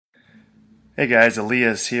Hey guys,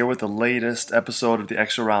 Elias here with the latest episode of the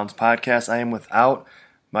Extra Rounds podcast. I am without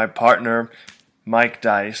my partner, Mike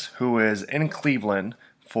Dice, who is in Cleveland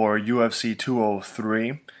for UFC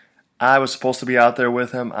 203. I was supposed to be out there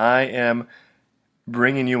with him. I am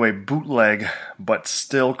bringing you a bootleg but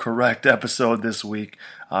still correct episode this week,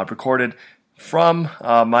 recorded from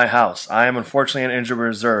my house. I am unfortunately in injured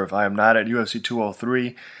reserve. I am not at UFC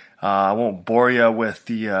 203. I won't bore you with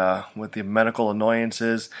the medical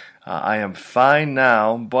annoyances. I am fine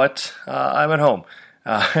now, but I'm at home,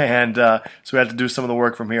 and so we had to do some of the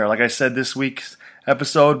work from here. Like I said, this week's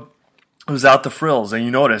episode was out the frills, and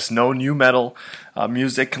you notice no new metal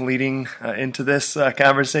music leading into this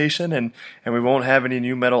conversation, and we won't have any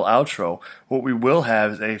new metal outro. What we will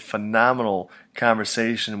have is a phenomenal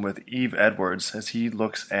conversation with Yves Edwards as he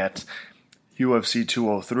looks at UFC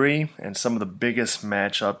 203 and some of the biggest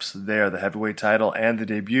matchups there, the heavyweight title and the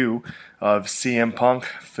debut of CM Punk,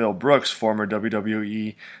 Phil Brooks, former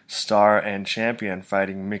WWE star and champion,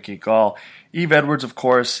 fighting Mickey Gall. Yves Edwards, of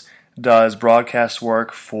course, does broadcast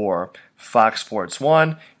work for Fox Sports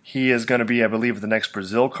 1. He is going to be, I believe, at the next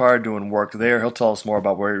Brazil card doing work there. He'll tell us more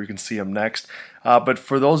about where you can see him next. But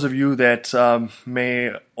for those of you that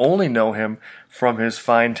may only know him from his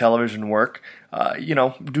fine television work,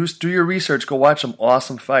 do your research. Go watch some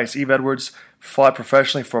awesome fights. Yves Edwards fought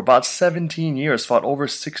professionally for about 17 years, fought over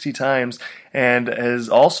 60 times, and has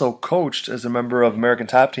also coached as a member of American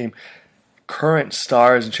Top Team current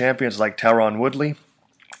stars and champions like Tyron Woodley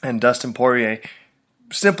and Dustin Poirier.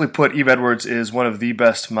 Simply put, Yves Edwards is one of the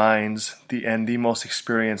best minds and the most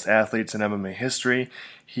experienced athletes in MMA history.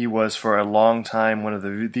 He was for a long time one of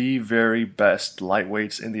the very best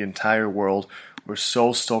lightweights in the entire world. We're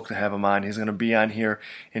so stoked to have him on. He's going to be on here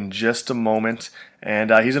in just a moment, and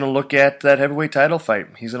he's going to look at that heavyweight title fight.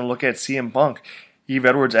 He's going to look at CM Punk. Yves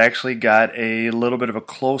Edwards actually got a little bit of a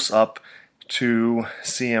close-up to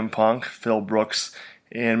CM Punk, Phil Brooks,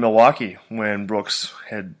 in Milwaukee when Brooks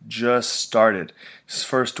had just started his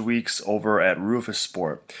first weeks over at Rufus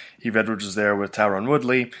Sport. Yves Edwards was there with Tyron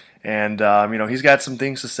Woodley, and he's got some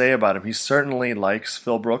things to say about him. He certainly likes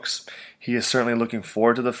Phil Brooks. He is certainly looking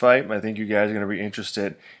forward to the fight. I think you guys are going to be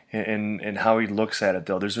interested in how he looks at it,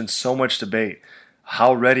 though. There's been so much debate.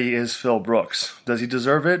 How ready is Phil Brooks? Does he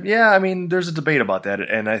deserve it? Yeah, there's a debate about that.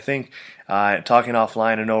 And I think talking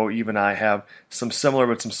offline, I know even I have some similar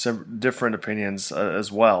but some different opinions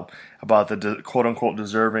as well about the quote-unquote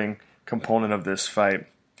deserving component of this fight.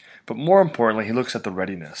 But more importantly, he looks at the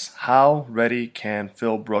readiness. How ready can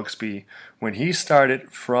Phil Brooks be when he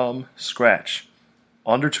started from scratch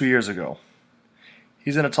under 2 years ago?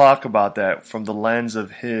 He's going to talk about that from the lens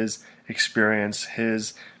of his experience,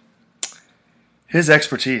 his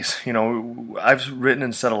expertise. I've written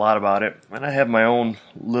and said a lot about it, and I have my own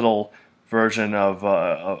little version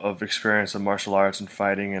of experience in martial arts and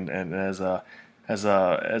fighting, and as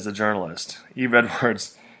a journalist. Yves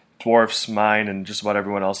Edwards dwarfs mine and just about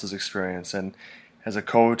everyone else's experience, and as a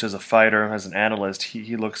coach, as a fighter, as an analyst,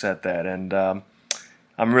 he looks at that, and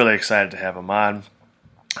I'm really excited to have him on.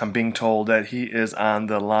 I'm being told that he is on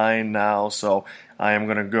the line now, so I am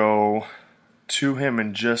going to go to him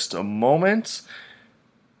in just a moment.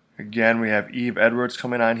 Again, we have Yves Edwards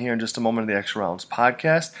coming on here in just a moment of the Extra Rounds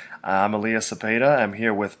podcast. I'm Elias Cepeda. I'm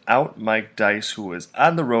here without Mike Dice, who is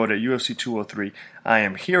on the road at UFC 203. I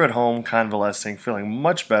am here at home convalescing, feeling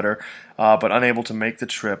much better, but unable to make the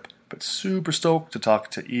trip. But super stoked to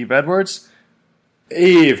talk to Yves Edwards.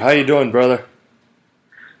 Yves, how you doing, brother?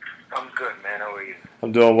 I'm good, man. How are you?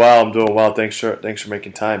 I'm doing well. Thanks for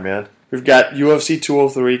making time, man. We've got UFC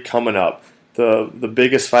 203 coming up. The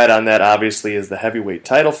biggest fight on that, obviously, is the heavyweight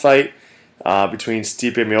title fight between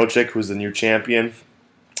Stipe Miocic, who's the new champion,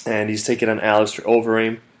 and he's taking on Alistair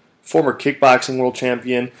Overeem, former kickboxing world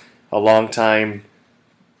champion, a long-time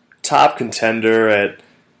top contender at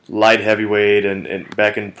light heavyweight and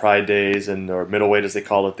back in Pride days, or middleweight as they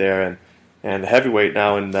call it there, and heavyweight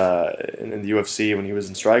now in the UFC when he was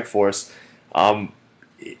in Strikeforce.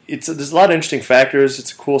 There's a lot of interesting factors.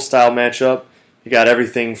 It's a cool style matchup. You got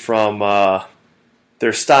everything from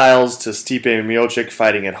their styles to Stipe and Miocic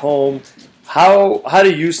fighting at home. How do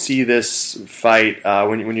you see this fight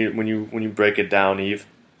when you break it down, Yves?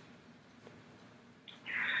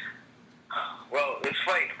 Well, this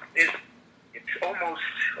fight it's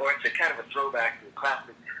a kind of a throwback to the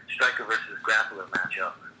classic striker versus grappler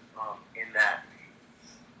matchup. In that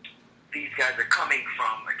these guys are coming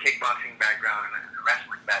from a kickboxing background and a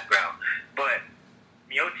wrestling background, but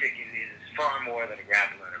Miocic is far more than a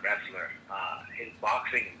grappler and a wrestler. His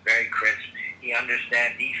boxing is very crisp. He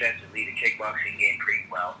understands defensively the kickboxing game pretty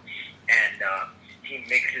well, and he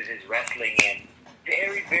mixes his wrestling in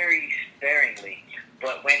very, very sparingly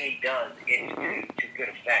but when he does, it's to good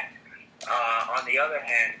effect. On the other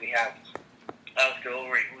hand, we have Alistair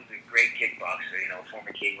Overeem, who's a great kickboxer,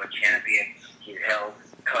 former K1 champion. He's held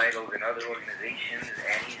titles in other organizations,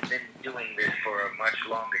 and he's been doing this for a much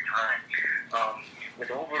longer time. With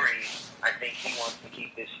Overeem, I think he wants to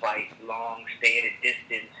keep this fight long, stay at a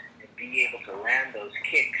distance, and be able to land those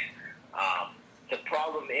kicks. The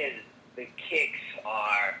problem is the kicks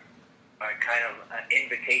are kind of an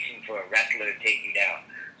invitation for a wrestler to take you down.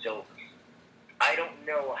 So I don't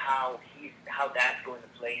know how that's going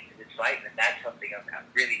to play into this fight, and that's something I'm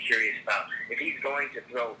really curious about. If he's going to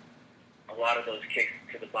throw a lot of those kicks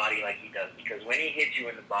to the body like he does, because when he hits you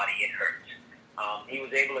in the body, it hurts. He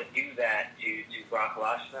was able to do that to Brock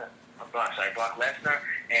Lesnar. Brock Lesnar,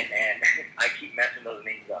 and I keep messing those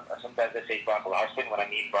names up. Sometimes I say Brock Larson when I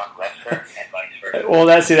mean Brock Lesnar, and vice versa. Well,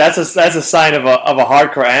 that's a sign of a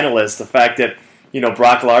hardcore analyst. The fact that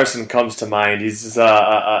Brock Larson comes to mind. He's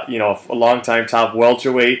a longtime top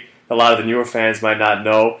welterweight. A lot of the newer fans might not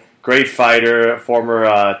know. Great fighter, former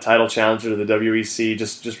title challenger to the WEC.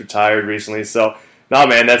 Just retired recently. So no,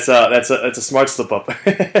 man, that's a smart slip up.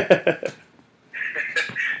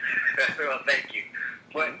 Well, thank you.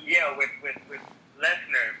 But yeah, with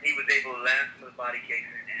Lesnar, he was able to land some of the body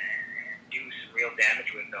kicks and do some real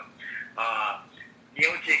damage with them.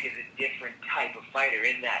 Miocic is a different type of fighter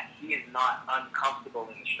in that he is not uncomfortable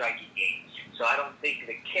in the striking game. So I don't think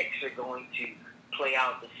the kicks are going to play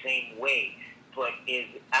out the same way. But is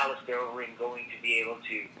Alistair Overeem going to be able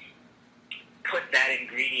to put that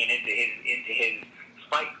ingredient into his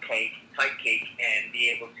fight cake and be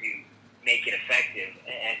able to make it effective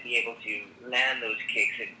and be able to land those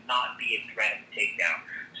kicks and not be a threat to take down?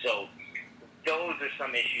 So those are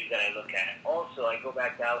some issues that I look at. Also, I go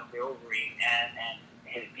back to Alistair Overeem and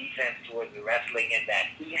his defense towards the wrestling, and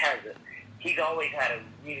that he's always had a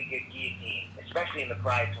really good guillotine, especially in the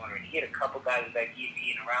Pride tournament. He hit a couple guys with that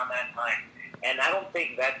guillotine around that time, and I don't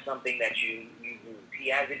think that's something that you lose.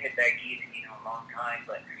 He hasn't hit that guillotine in a long time,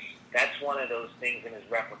 but that's one of those things in his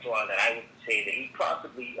repertoire that I would say that he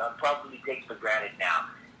probably takes for granted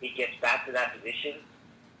now. He gets back to that position,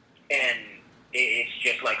 and it's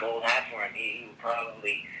just like old hat for him. He will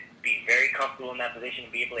probably be very comfortable in that position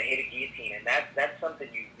and be able to hit a guillotine, and that's something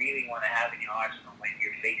you really want to have in your arsenal when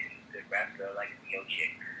you're facing a good wrestler like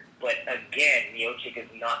Miocic. But again, Miocic is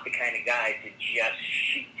not the kind of guy to just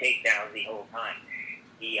shoot takedowns the whole time.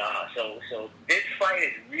 So this fight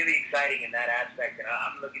is really exciting in that aspect, and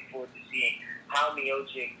I'm looking forward to seeing how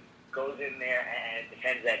Miocic goes in there and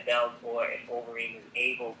defends that belt, or if Overeem is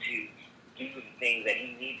able to do the things that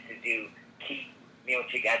he needs to do, keep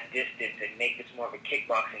Miocic at distance and make this more of a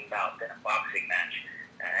kickboxing bout than a boxing match,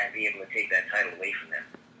 and be able to take that title away from him.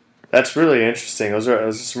 That's really interesting. Those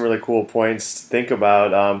are some really cool points to think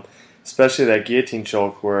about, especially that guillotine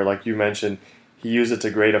choke where, like you mentioned, he used it to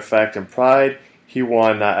great effect in Pride. He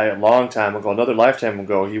won a long time ago, another lifetime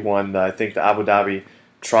ago, he won, I think, the Abu Dhabi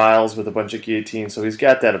trials with a bunch of guillotines. So he's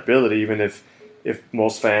got that ability, even if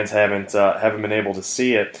most fans haven't been able to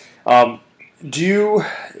see it. Do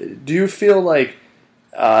you feel like,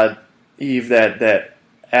 Eve, that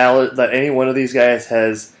any one of these guys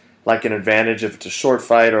has like an advantage if it's a short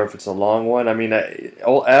fight or if it's a long one? I mean,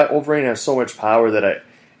 Overeem has so much power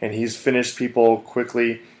and he's finished people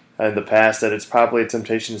quickly in the past that it's probably a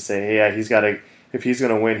temptation to say, hey, yeah, if he's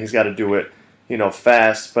going to win, he's got to do it,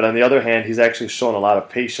 fast. But on the other hand, he's actually shown a lot of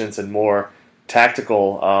patience and more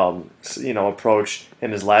tactical, approach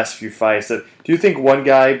in his last few fights. Do you think one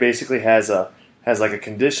guy basically has like a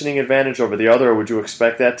conditioning advantage over the other, or would you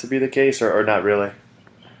expect that to be the case, or not really?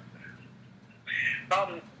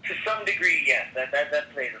 To some degree, yes. That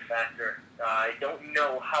plays a factor. I don't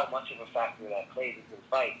know how much of a factor that plays into the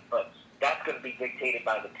fight, but that's going to be dictated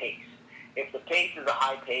by the pace. If the pace is a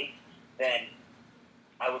high pace, then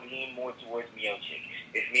I would lean more towards Miocic.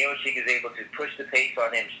 If Miocic is able to push the pace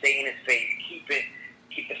on him, stay in his face, keep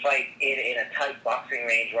the fight in a tight boxing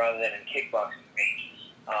range rather than in kickboxing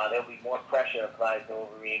range, there'll be more pressure applied to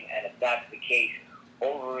Overeem, and if that's the case,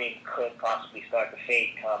 Overeem could possibly start to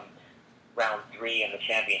fade come round 3 in the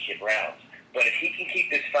championship rounds. But if he can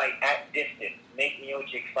keep this fight at distance, make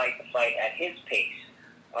Miocic fight the fight at his pace,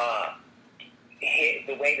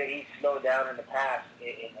 the way that he's slowed down in the past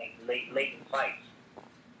in late in fights,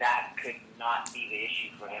 that could not be the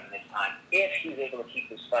issue for him this time. If he's able to keep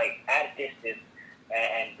this fight at a distance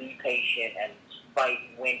and be patient and fight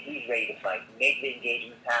when he's ready to fight, make the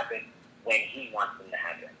engagements happen when he wants them to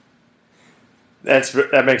happen.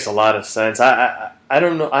 That makes a lot of sense. I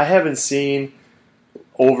don't know. I haven't seen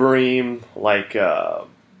Overeem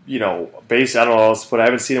basically, I don't know how else to put it. I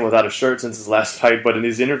haven't seen him without a shirt since his last fight, but in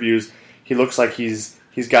these interviews, he looks like he's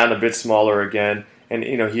gotten a bit smaller again, and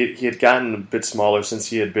he had gotten a bit smaller since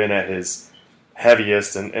he had been at his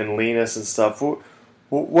heaviest and leanest and stuff.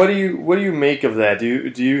 What do you make of that?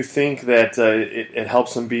 Do you think that it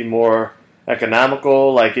helps him be more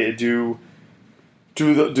economical? Like, do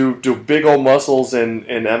big old muscles in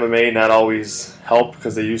MMA not always help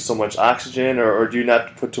because they use so much oxygen, or do you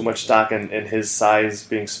not put too much stock in his size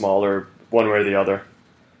being smaller one way or the other?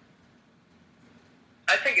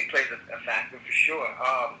 I think it plays a factor for sure.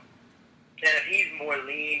 And if he's more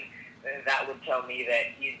lean, that would tell me that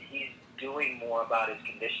he's doing more about his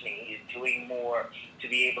conditioning. He's doing more to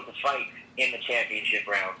be able to fight in the championship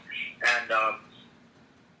rounds. And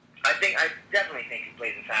I definitely think it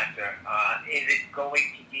plays a factor. Is it going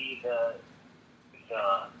to be the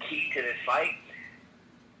key to this fight?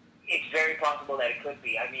 It's very possible that it could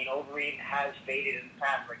be. I mean, Overeem has faded in the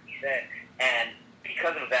past, like you said, and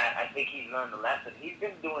because of that, I think he's learned the lesson. He's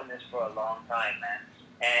been doing this for a long time, man.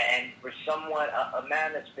 And for someone, a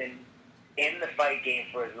man that's been in the fight game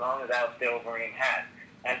for as long as Alistair Overeem has,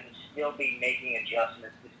 and to still be making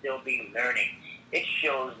adjustments, to still be learning, it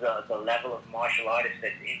shows the level of martial artist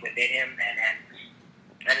that's within him,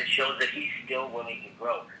 and it shows that he's still willing to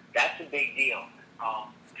grow. That's a big deal.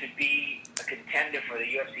 To be a contender for the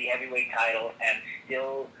UFC heavyweight title and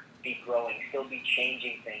still be growing, still be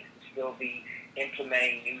changing things, still be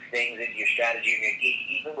implementing new things into your strategy and your game,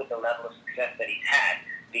 even with the level of success that he's had,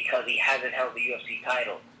 because he hasn't held the UFC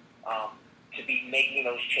title. To be making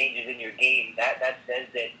those changes in your game, that says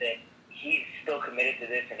that he's still committed to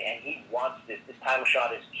this, and he wants this. This title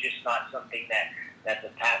shot is just not something that's a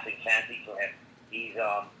passing fancy for him.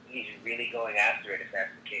 He's really going after it, if that's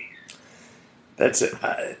the case. That's it.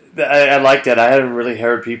 I like that. I hadn't really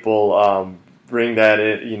heard people bring that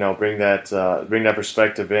in, bring that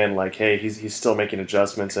perspective in. Like, hey, he's still making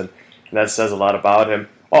adjustments, and that says a lot about him.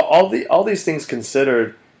 All these things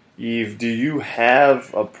considered, Yves, do you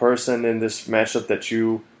have a person in this matchup that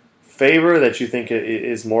you favor, that you think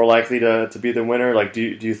is more likely to be the winner? Like, do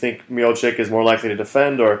you think Miocic is more likely to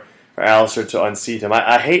defend, or Alistair to unseat him?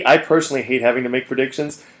 I personally hate having to make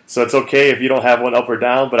predictions, so it's okay if you don't have one up or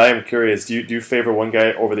down, but I am curious, do you favor one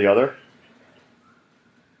guy over the other?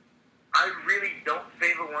 I really don't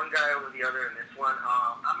favor one guy over the other in this one.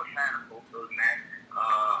 I'm a fan of both those men.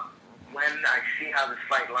 When I see how this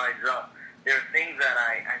fight lines up, there are things that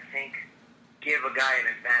I think give a guy an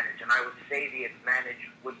advantage, and I would say the advantage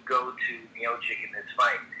would go to Miocic in this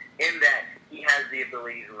fight, in that he has the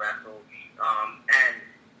ability to wrestle, and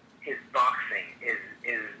his boxing is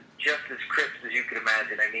just as crisp as you could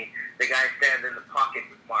imagine. I mean, the guy stands in the pocket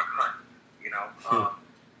with Mark Hunt,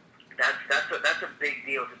 That's a big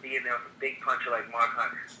deal, to be in there with a big puncher like Mark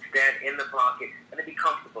Hunt, stand in the pocket, and to be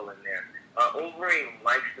comfortable in there. Overeem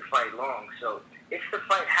likes to fight long, so if the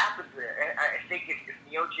fight happens there, I think if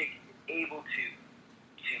Miocic is able to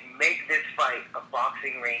make this fight a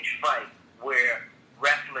boxing range fight where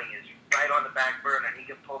wrestling is right on the back burner and he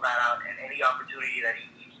can pull that out at any opportunity that he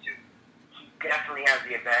needs to, he definitely has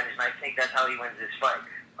the advantage, and I think that's how he wins this fight.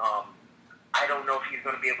 I don't know if he's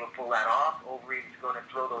going to be able to pull that off. Overeem is going to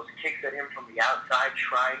throw those kicks at him from the outside,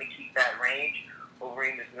 trying to keep that range.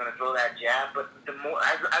 Overeem is going to throw that jab. But the more,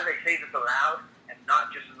 as I say this aloud and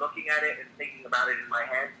not just looking at it and thinking about it in my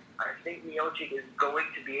head, I think Miocic is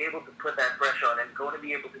going to be able to put that pressure on and going to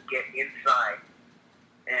be able to get inside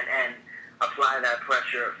and apply that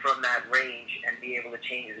pressure from that range and be able to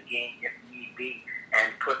change the game if need be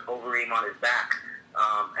and put Overeem on his back.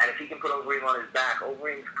 And if he can put Overeem on his back,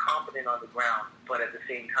 Overeem's competent on the ground, but at the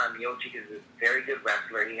same time, Miocic is a very good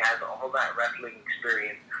wrestler. He has all that wrestling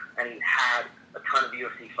experience, and he's had a ton of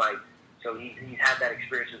UFC fights. So he's had that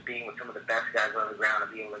experience of being with some of the best guys on the ground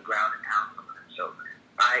and being able to ground and pound some of them. So,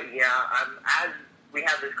 as we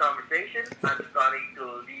have this conversation, I'm starting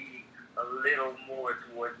to lean a little more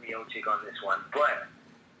towards Miocic on this one. But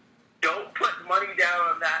don't put money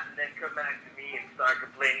down on that and then come back to me and start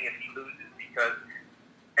complaining if he loses, because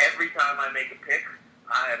every time I make a pick,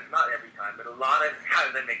 not every time, but a lot of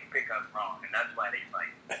times I make a pick, I'm wrong, and that's why they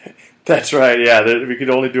fight. That's right, yeah. We could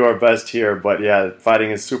only do our best here, but yeah,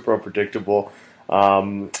 fighting is super unpredictable.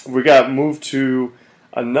 We got moved to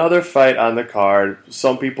another fight on the card.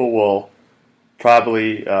 Some people will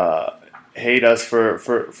probably hate us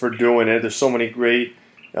for doing it. There's so many great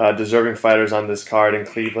deserving fighters on this card in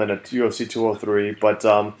Cleveland at UFC 203, but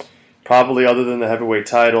probably other than the heavyweight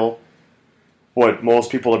title, what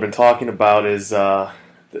most people have been talking about is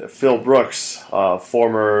Phil Brooks,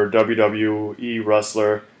 former WWE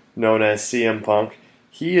wrestler known as CM Punk.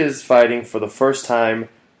 He is fighting for the first time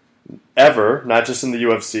ever, not just in the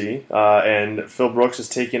UFC, and Phil Brooks is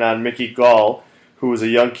taking on Mickey Gall, who is a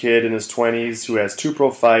young kid in his 20s who has 2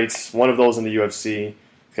 pro fights, one of those in the UFC.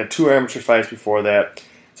 He's got 2 amateur fights before that.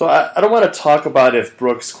 So I don't want to talk about if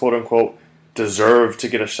Brooks, quote-unquote, deserved to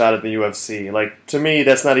get a shot at the UFC. Like, to me,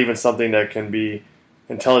 that's not even something that can be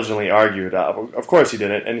intelligently argued. Of course he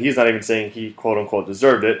didn't, and he's not even saying he, quote-unquote,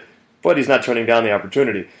 deserved it, but he's not turning down the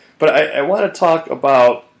opportunity. But I want to talk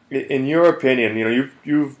about, in your opinion,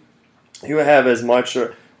 you have as much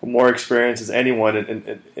or more experience as anyone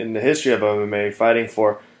in the history of MMA, fighting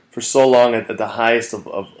for so long at the highest of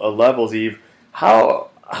levels, Eve.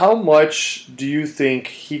 How much do you think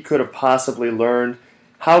he could have possibly learned?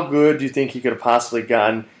 How good do you think he could have possibly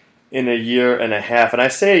gotten in a year and a half? And I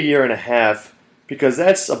say a year and a half because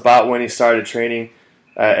that's about when he started training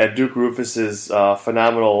at Duke Rufus's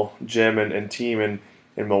phenomenal gym and team in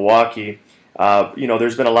Milwaukee.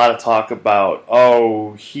 There's been a lot of talk about,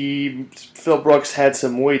 Phil Brooks had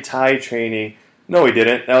some Muay Thai training. No, he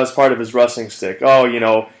didn't. That was part of his wrestling stick.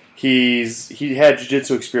 He had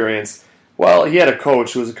jiu-jitsu experience. Well, he had a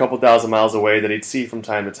coach who was a couple thousand miles away that he'd see from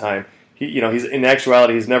time to time. He's in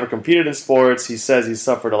actuality, he's never competed in sports. He says he's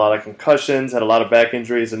suffered a lot of concussions, had a lot of back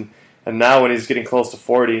injuries, and now when he's getting close to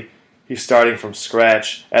 40, he's starting from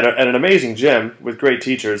scratch at an amazing gym with great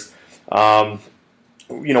teachers.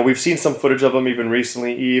 We've seen some footage of him even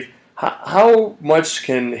recently, Eve. How much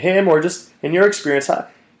can him, or just in your experience,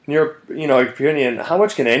 in your opinion, how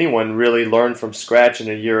much can anyone really learn from scratch in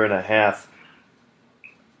a year and a half?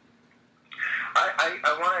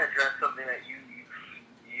 I want to address something that you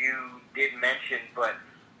did mention, but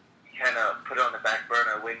you kind of put it on the back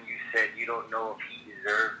burner when you said you don't know if he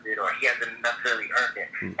deserved it or he hasn't necessarily earned it.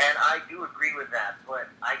 And I do agree with that,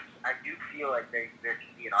 but I do feel like there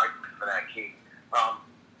can be an argument for that case.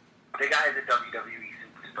 The guy is a WWE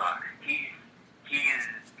superstar. He's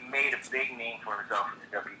made a big name for himself in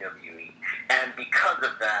the WWE, and because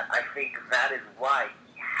of that, I think that is why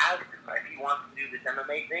he has to fight. If he wants to do this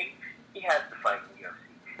MMA thing, he has to fight in the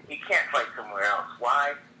UFC. He can't fight somewhere else.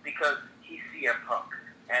 Why? Because he's CM Punk,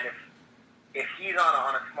 and if he's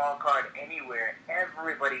on a small card anywhere,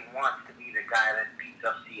 everybody wants to be the guy that beats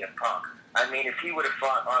up CM Punk. I mean, if he would have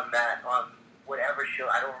fought on whatever show,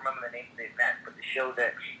 I don't remember the name of the event, but the show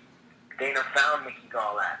that Dana found Mickey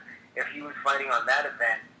Gall at, if he was fighting on that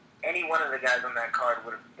event, any one of the guys on that card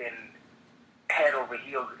would have been head over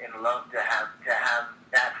heels in love to have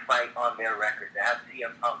that fight on their record, to have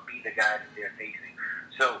CM Punk be the guy that they're facing.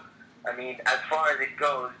 So, I mean, as far as it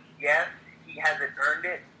goes, yes, he hasn't earned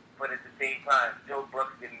it, but at the same time, Phil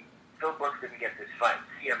Brooks didn't get this fight.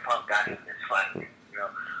 CM Punk got him this fight.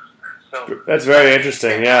 So that's very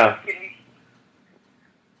interesting. Yeah.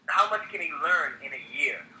 How much can he learn in a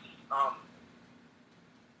year?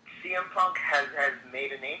 CM Punk has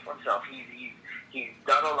made a name for himself. He's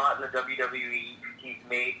done a lot in the WWE. He's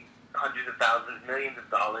made hundreds of thousands, millions of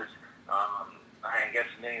dollars. I guess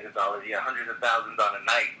millions of dollars. Yeah, hundreds of thousands on a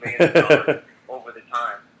night, millions of dollars over the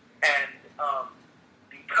time. And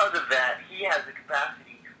because of that, he has the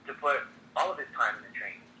capacity to put all of his time in the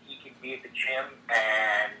training. He can be at the gym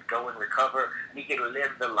and go and recover. He can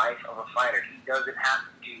live the life of a fighter. He doesn't have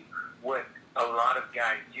to do what a lot of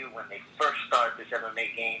guys do when they first start this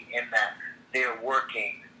MMA game, in that they're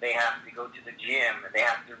working, they have to go to the gym, they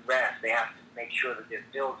have to rest, they have to make sure that their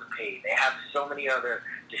bills are paid. They have so many other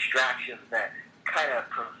distractions that kind of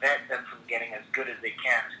prevent them from getting as good as they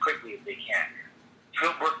can, as quickly as they can.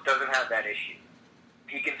 Phil Brooks doesn't have that issue.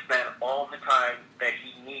 He can spend all the time that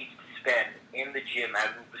he needs to spend in the gym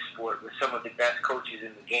at Rufus Sport with some of the best coaches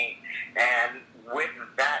in the game. And with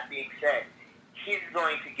that being said, he's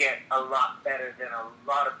going to get a lot better than a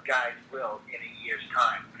lot of guys will in a year's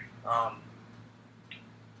time.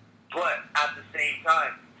 But at the same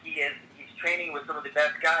time, he's training with some of the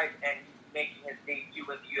best guys, and he's making his debut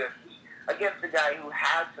in the UFC against a guy who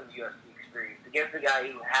has some UFC experience, against a guy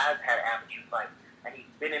who has had amateur fights, and he's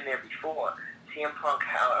been in there before. CM Punk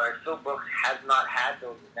or Phil Brooks has not had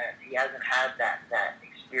those events. He hasn't had that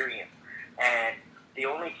experience. And the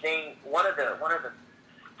only thing, one of the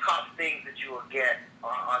top things that you will get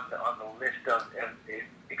on the list of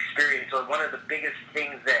experience, or one of the biggest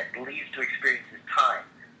things that leads to experience, is time.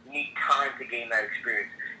 You need time to gain that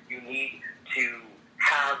experience. You need to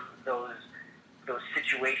have those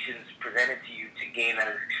situations presented to you to gain that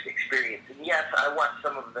experience. And yes, I watched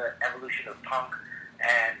some of the evolution of Punk,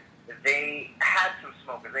 and they had some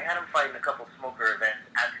smokers. They had him fighting a couple smoker events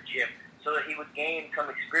at the gym so that he would gain some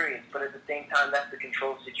experience. But at the same time, that's the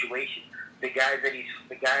controlled situation. The guys that he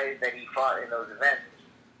fought in those events,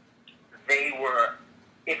 they were,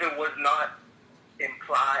 if it was not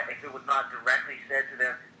implied, if it was not directly said to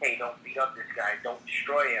them, hey, don't beat up this guy, don't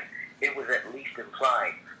destroy him, it was at least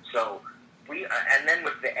implied. So and then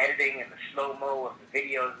with the editing and the slow-mo of the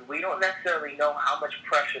videos, we don't necessarily know how much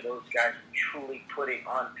pressure those guys are truly putting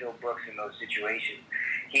on Phil Brooks in those situations.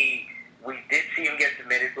 We did see him get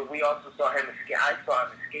submitted, but we also saw him escape. I saw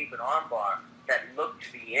him escape an armbar that looked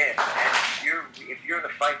to be in. And if you're in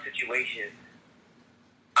a fight situation,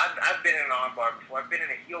 I've been in an armbar before. I've been in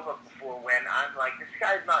a heel hook before when I'm like, this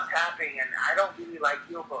guy's not tapping, and I don't really like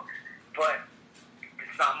heel hooks, but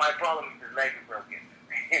it's not my problem if his leg is broken.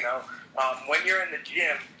 When you're in the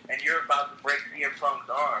gym and you're about to break CM Punk's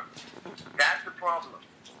arm, that's the problem.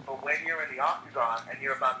 But when you're in the octagon and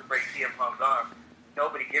you're about to break CM Punk's arm,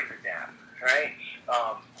 nobody gives a damn, right?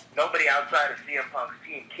 Nobody outside of CM Punk's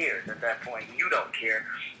team cares at that point. You don't care.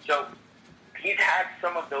 So he's had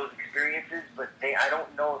some of those experiences, but I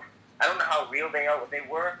don't know how real they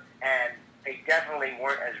were, and they definitely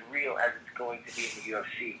weren't as real as it's going to be in the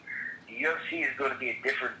UFC. The UFC is going to be a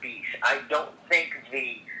different beast. I don't think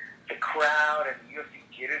the crowd and the UFC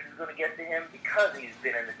jitters is going to get to him because he's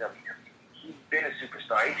been in the WWE. He's been a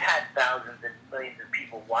superstar. He's had thousands and millions of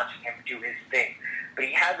people watching him do his thing. But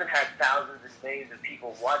he hasn't had thousands and millions of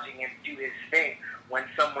people watching him do his thing when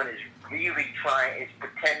someone is really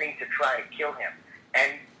pretending to try to kill him.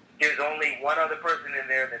 And there's only one other person in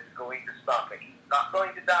there that's going to stop it. He's not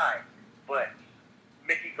going to die, but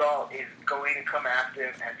Mickey Gall is going to come after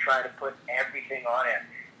him and try to put everything on him.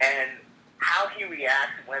 And how he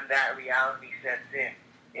reacts when that reality sets in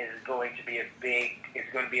is going to be a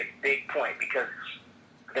big point, because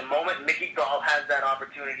the moment Mickey Gall has that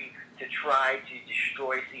opportunity to try to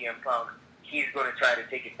destroy CM Punk, he's going to try to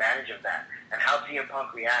take advantage of that. And how CM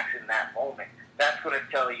Punk reacts in that moment, that's going to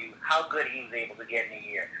tell you how good he was able to get in a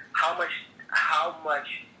year, how much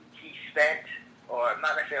he spent, or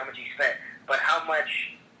not necessarily how much he spent, but how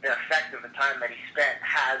much the effect of the time that he spent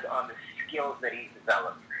has on the skills that he's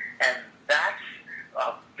developed. And that's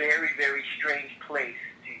a very, very strange place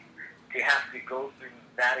to have to go through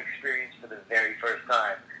that experience for the very first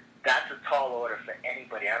time. That's a tall order for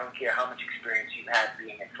anybody. I don't care how much experience you've had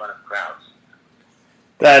being in front of crowds.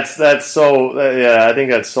 That's so, yeah, I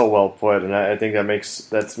think that's so well put, and I think that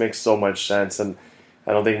makes so much sense. And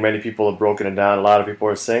I don't think many people have broken it down. A lot of people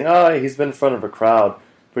are saying, oh, he's been in front of a crowd,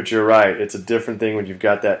 but you're right. It's a different thing when you've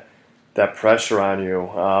got that pressure on you.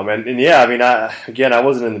 And yeah, I mean, I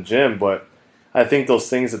wasn't in the gym, but I think those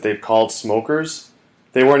things that they've called smokers,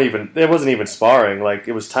 it wasn't even sparring. Like,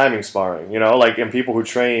 it was timing sparring, like, and people who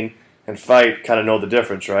train and fight kind of know the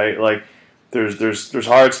difference, right? Like, there's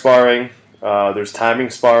hard sparring, there's timing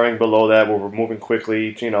sparring below that where we're moving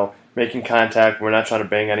quickly, making contact, we're not trying to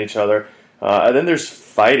bang on each other. And then there's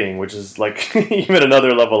fighting, which is like even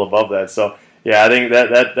another level above that. So yeah, I think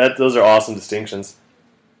that those are awesome distinctions.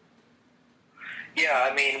 Yeah,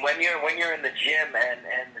 I mean, when you're in the gym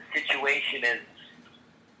and the situation is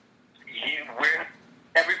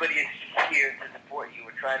everybody is here to support you.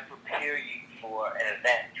 We're trying to prepare you for an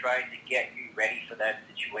event, trying to get you ready for that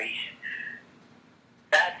situation.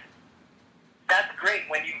 That's great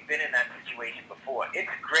when you've been in that situation before.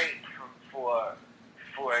 It's great for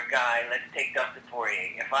a guy. Let's take Dustin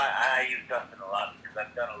Poirier. If I use Dustin a lot because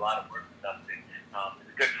I've done a lot of work with Dustin.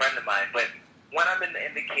 He's a good friend of mine, but when I'm in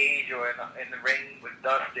the cage or in the ring with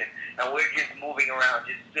Dustin, and we're just moving around,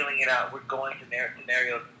 just filling it out, we're going to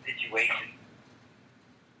scenarios and situations.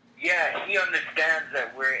 Yeah, he understands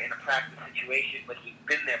that we're in a practice situation, but he's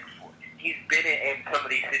been there before. He's been in some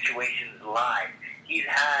of these situations live. He's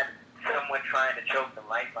had someone trying to choke the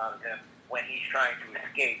life out of him when he's trying to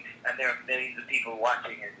escape, and there are millions of people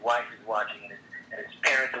watching, and his wife is watching, and his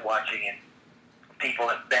parents are watching, and people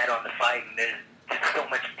have bet on the fight, and there's just so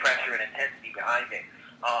much pressure and intensity behind it.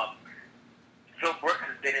 Phil Brooks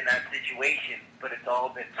has been in that situation, but it's all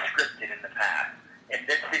been scripted in the past. In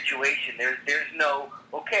this situation, there's no,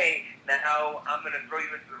 okay, now I'm going to throw you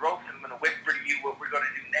into the ropes and I'm going to whisper to you what we're going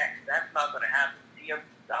to do next. That's not going to happen.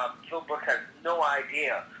 Phil Brooks has no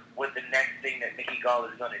idea what the next thing that Mickey Gall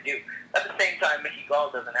is going to do. At the same time, Mickey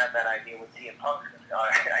Gall doesn't have that idea what CM Punk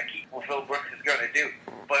what Phil Brooks is going to do.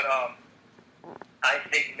 But I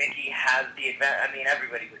think Mickey has the advantage. I mean,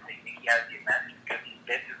 everybody would think Mickey has the advantage because he's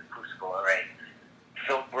been through the crucible already.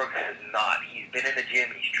 Phil Brooks has not. He's been in the gym.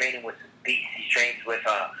 He's training with some beasts. He trains with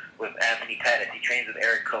Anthony Pettis. He trains with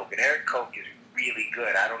Eric Koch, and Eric Koch is really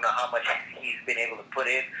good. I don't know how much he's been able to put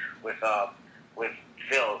in with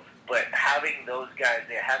Phil, but having those guys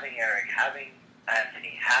there, having Eric, having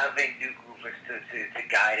Anthony, having Duke Roufus to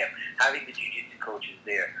guide him, having the jiu-jitsu coaches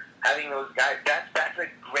there, having those guys, that's a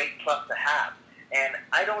great plus to have. And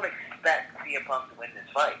I don't expect CM Punk to win this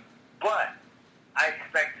fight, but I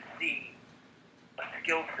expect to see a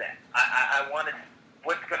skill set.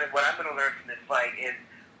 What I'm going to learn from this fight is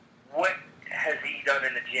what has he done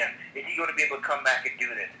in the gym? Is he going to be able to come back and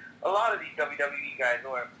do this? A lot of these WWE guys,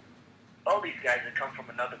 or all these guys that come from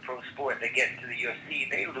another pro sport, they get into the UFC,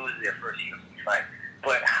 they lose their first UFC fight.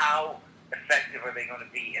 But how effective are they going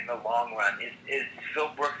to be in the long run? Is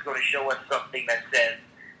Phil Brooks going to show us something that says,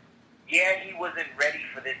 yeah, he wasn't ready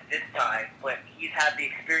for this time, but he's had the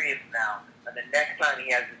experience now, and the next time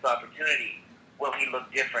he has this opportunity, will he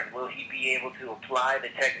look different? Will he be able to apply the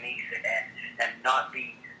techniques and not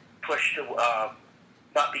be pushed to,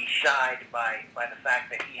 not be shied by the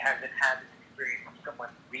fact that he hasn't had this experience of someone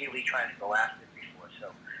really trying to go after him before?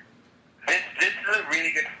 So this is a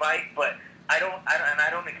really good fight, but I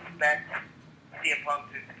don't expect CM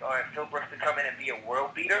Punk or Phil Brooks to come in and be a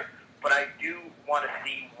world beater. But I do want to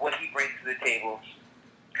see what he brings to the table,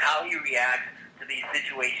 how he reacts to these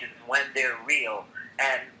situations when they're real,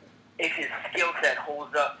 and if his skill set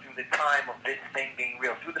holds up through the time of this thing being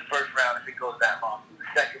real, through the first round if it goes that long, through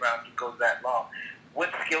the second round if it goes that long, what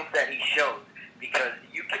skill set he shows. Because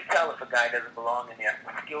you can tell if a guy doesn't belong in there,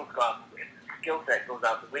 if the skill set goes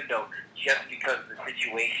out the window just because the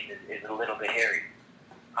situation is a little bit hairy.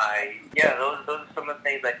 Those are some of the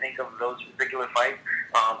things I think of those particular fights.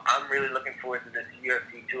 I'm really looking forward to this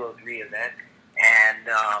UFC 203 event, and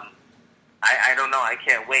I don't know, I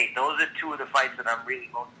can't wait. Those are two of the fights that I'm really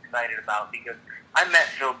most excited about, because I met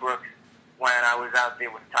Phil Brooks when I was out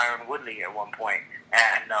there with Tyron Woodley at one point,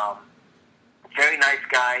 and very nice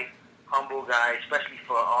guy, humble guy, especially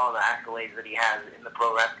for all the accolades that he has in the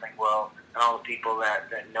pro wrestling world and all the people that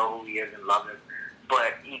know who he is and love him.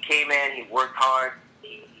 But he came in, he worked hard,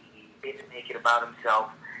 he didn't make it about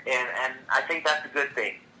himself, and I think that's a good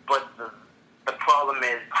thing. But the problem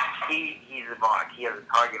is he's a mark. He has a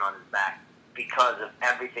target on his back because of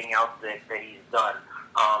everything else that he's done.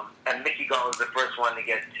 And Mickey Gall is the first one to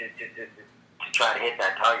get to try to hit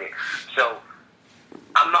that target. So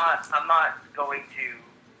I'm not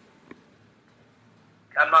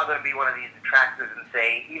going to be one of these detractors and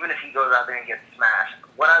say, even if he goes out there and gets smashed,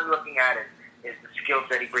 what I'm looking at is the skills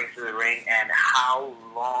that he brings to the ring and how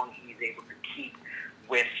long he's able to keep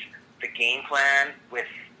with the game plan, with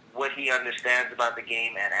what he understands about the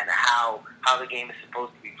game, and how the game is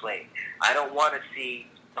supposed to be played. I don't want to see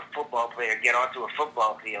a football player get onto a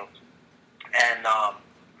football field and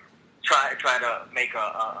try to make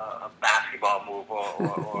a basketball move or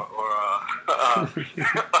a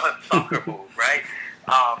soccer move, right?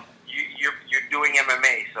 You're doing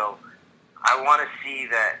MMA, so I want to see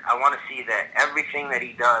that everything that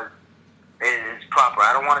he does is proper.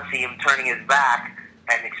 I don't want to see him turning his back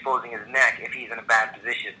and exposing his neck if he's in a bad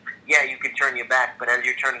position. Yeah, you can turn your back, but as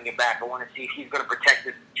you're turning your back, I want to see if he's going to protect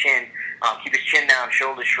his chin, keep his chin down,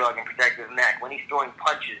 shoulder shrug, and protect his neck. When he's throwing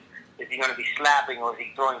punches, is he going to be slapping, or is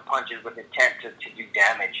he throwing punches with intent to do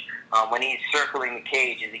damage? When he's circling the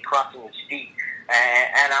cage, is he crossing his feet?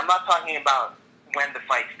 And I'm not talking about when the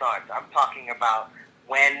fight starts. I'm talking about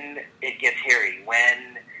when it gets hairy,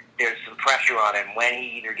 when there's some pressure on him, when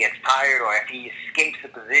he either gets tired or if he escapes the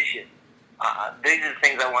position. These are the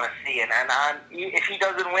things I want to see, and if he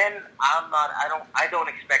doesn't win, I don't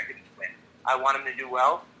expect him to win. I want him to do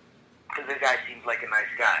well, because the guy seems like a nice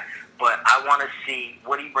guy. But I want to see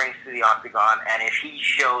what he brings to the octagon, and if he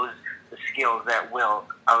shows the skills that will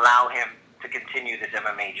allow him to continue this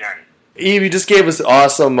MMA journey. Eve, you just gave us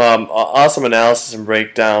awesome analysis and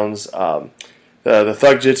breakdowns. The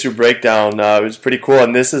Thug Jitsu breakdown was pretty cool,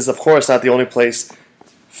 and this is, of course, not the only place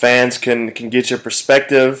fans can get your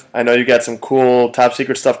perspective. I know you got some cool top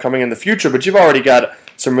secret stuff coming in the future, but you've already got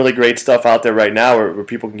some really great stuff out there right now where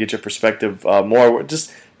people can get your perspective more.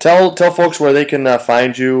 Just tell folks where they can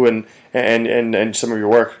find you and some of your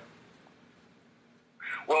work.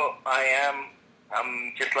 Well,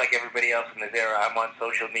 I'm just like everybody else in this era. I'm on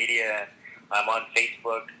social media. I'm on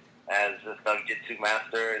Facebook as the Thug Jitsu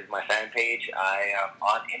Master is my fan page. I am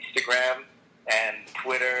on Instagram and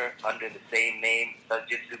Twitter under the same name, Thug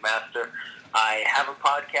Jitsu Master. I have a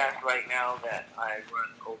podcast right now that I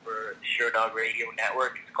run over the Sherdog Radio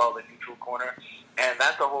Network. It's called The Neutral Corner, and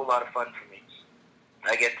that's a whole lot of fun for me.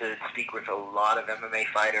 I get to speak with a lot of MMA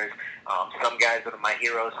fighters, some guys that are my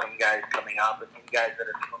heroes, some guys coming up, and some guys that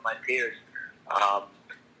are some of my peers.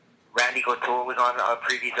 Randy Couture was on our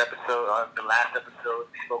previous episode, on the last episode.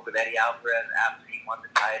 We spoke with Eddie Alvarez after he won the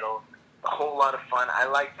title. A whole lot of fun. I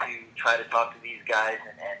like to try to talk to these guys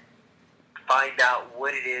and find out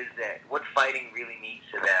what it is what fighting really means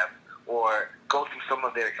to them, or go through some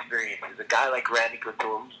of their experiences. A guy like Randy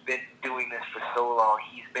Couture, who's been doing this for so long,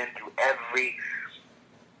 he's been through every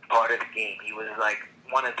part of the game. He was like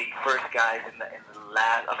one of the first guys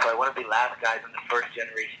one of the last guys in the first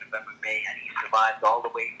generation of MMA, and he survived all the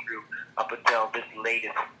way through up until this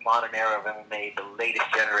latest modern era of MMA, the latest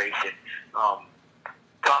generation.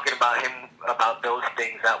 Talking about him, about those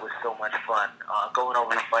things, that was so much fun. Going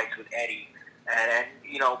over the fights with Eddie, and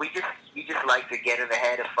we just like to get in the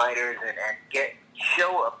head of fighters and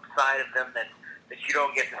show a side of them that you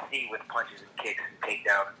don't get to see with punches and kicks and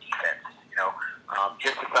takedown and defense.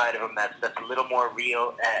 Just a side of them that's a little more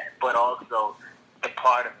real, but also the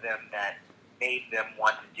part of them that made them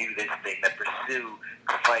want to do this thing, that pursue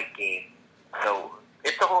the fight game. So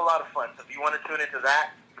it's a whole lot of fun. So if you want to tune into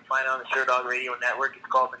that, you can find it on the Sherdog Radio Network. It's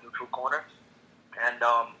called The Neutral Corner. And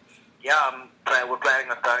we're planning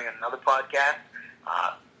on starting another podcast.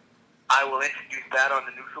 I will introduce that on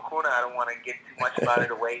the Neutral Corner. I don't want to give too much about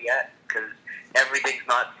it away yet because everything's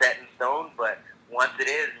not set in stone, but once it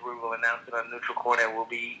is, we will announce it on Neutral Corner. We'll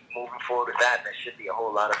be moving forward with that, and that should be a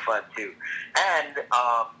whole lot of fun, too. And,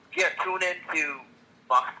 tune in to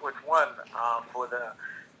Fox Sports 1 for the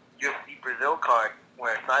UFC Brazil card,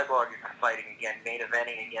 where Cyborg is fighting again, main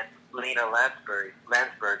eventing against Lena Landsberg,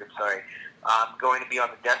 I'm going to be on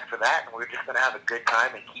the desk for that, and we're just going to have a good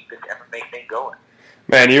time and keep this MMA thing going.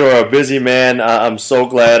 Man, you are a busy man. I'm so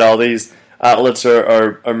glad all these outlets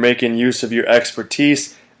are making use of your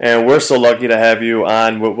expertise. And we're so lucky to have you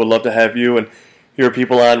on. We'd love to have you and your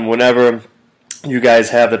people on whenever you guys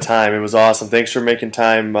have the time. It was awesome. Thanks for making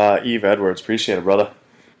time, Yves Edwards. Appreciate it, brother.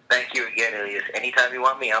 Thank you again, Elias. Anytime you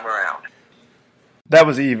want me, I'm around. That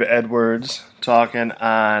was Yves Edwards talking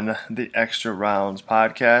on the Extra Rounds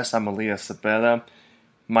podcast. I'm Elias Cepeda.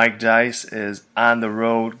 Mike Dice is on the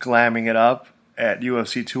road glamming it up at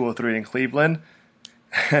UFC 203 in Cleveland.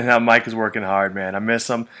 And Mike is working hard, man. I miss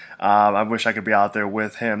him. I wish I could be out there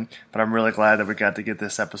with him, but I'm really glad that we got to get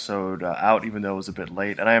this episode out, even though it was a bit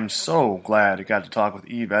late. And I am so glad I got to talk with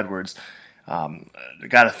Yves Edwards. I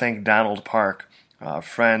got to thank Donald Park, a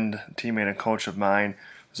friend, teammate, and coach of mine.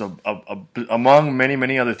 So, among many,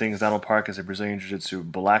 many other things, Donald Park is a Brazilian Jiu-Jitsu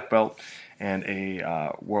black belt and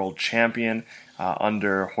a world champion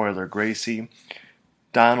under Royler Gracie.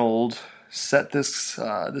 Donald set this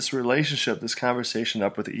relationship, this conversation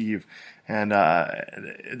up with Yves, and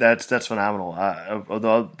that's phenomenal.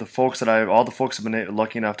 All the folks have been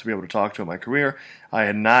lucky enough to be able to talk to in my career, I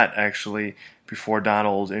had not actually, before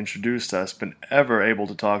Donald introduced us, been ever able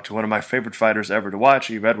to talk to one of my favorite fighters ever to watch,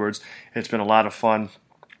 Yves Edwards. It's been a lot of fun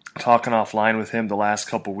talking offline with him the last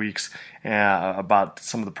couple weeks about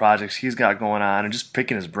some of the projects he's got going on and just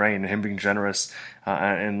picking his brain and him being generous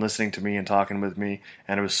and listening to me and talking with me.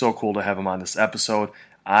 And it was so cool to have him on this episode.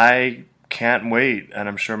 I can't wait, and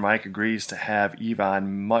I'm sure Mike agrees, to have Yves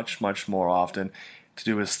on much, much more often to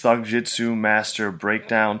do his Thug Jitsu Master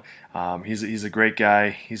breakdown. He's a great guy.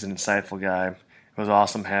 He's an insightful guy. It was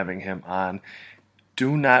awesome having him on.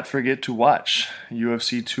 Do not forget to watch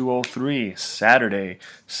UFC 203 Saturday,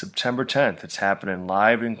 September 10th. It's happening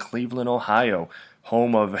live in Cleveland, Ohio,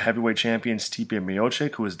 home of heavyweight champion Stipe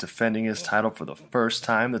Miocic, who is defending his title for the first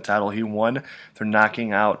time, the title he won for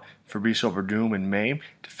knocking out Fabricio Verdum in May,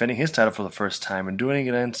 defending his title for the first time and doing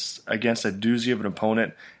it against a doozy of an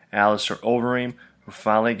opponent, Alistair Overeem, who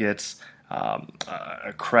finally gets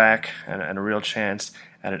a crack and a real chance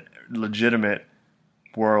at a legitimate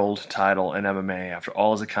world title in MMA after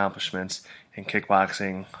all his accomplishments in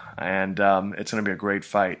kickboxing, and it's going to be a great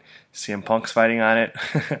fight. CM Punk's fighting on it,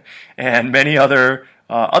 and many other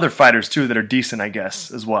fighters too that are decent, I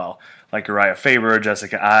guess, as well, like Uriah Faber,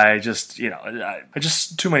 Jessica Ai. Just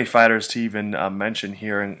too many fighters to even mention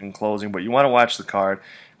here in closing. But you want to watch the card,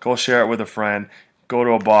 go share it with a friend, go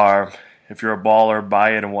to a bar. If you're a baller,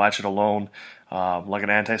 buy it and watch it alone, like an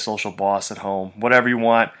antisocial boss at home. Whatever you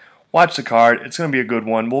want. Watch the card. It's going to be a good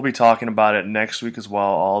one. We'll be talking about it next week as well,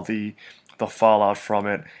 all the fallout from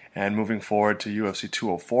it, and moving forward to UFC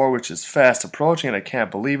 204, which is fast approaching, and I can't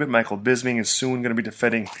believe it. Michael Bisping is soon going to be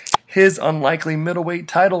defending his unlikely middleweight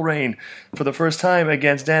title reign for the first time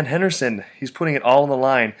against Dan Henderson. He's putting it all on the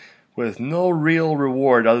line with no real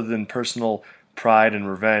reward other than personal pride and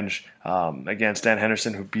revenge against Dan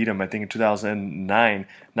Henderson, who beat him, I think, in 2009,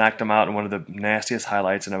 knocked him out in one of the nastiest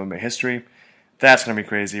highlights in MMA history. That's going to be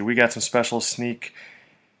crazy. We got some special sneak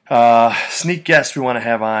guests we want to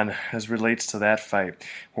have on as relates to that fight.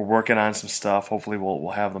 We're working on some stuff. Hopefully we'll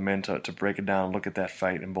have them in to break it down and look at that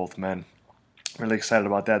fight in both men. Really excited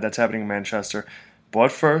about that. That's happening in Manchester.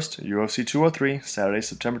 But first, UFC 203, Saturday,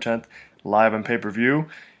 September 10th, live on pay-per-view.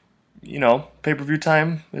 You know, pay-per-view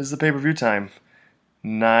time is the pay-per-view time.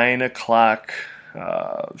 9 o'clock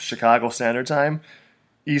Chicago Standard Time.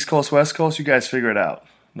 East Coast, West Coast, you guys figure it out.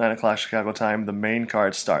 9 o'clock Chicago time, the main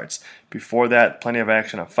card starts. Before that, plenty of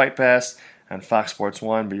action on Fight Pass and Fox Sports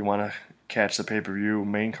 1, but you want to catch the pay-per-view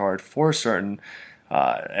main card for certain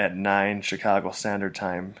at 9 Chicago Standard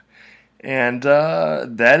Time. And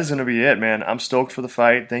that is going to be it, man. I'm stoked for the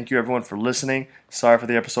fight. Thank you, everyone, for listening. Sorry for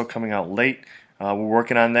the episode coming out late. We're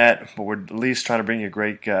working on that, but we're at least trying to bring you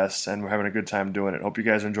great guests, and we're having a good time doing it. Hope you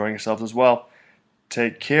guys are enjoying yourselves as well.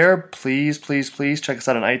 Take care. Please, please, please check us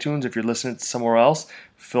out on iTunes. If you're listening to somewhere else,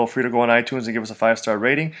 feel free to go on iTunes and give us a 5-star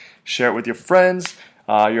rating. Share it with your friends,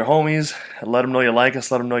 your homies. Let them know you like us.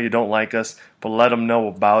 Let them know you don't like us, but let them know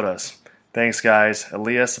about us. Thanks, guys.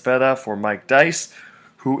 Elias Cepeda for Mike Dice,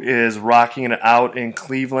 who is rocking it out in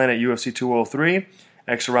Cleveland at UFC 203.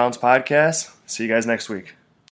 Extra Rounds Podcast. See you guys next week.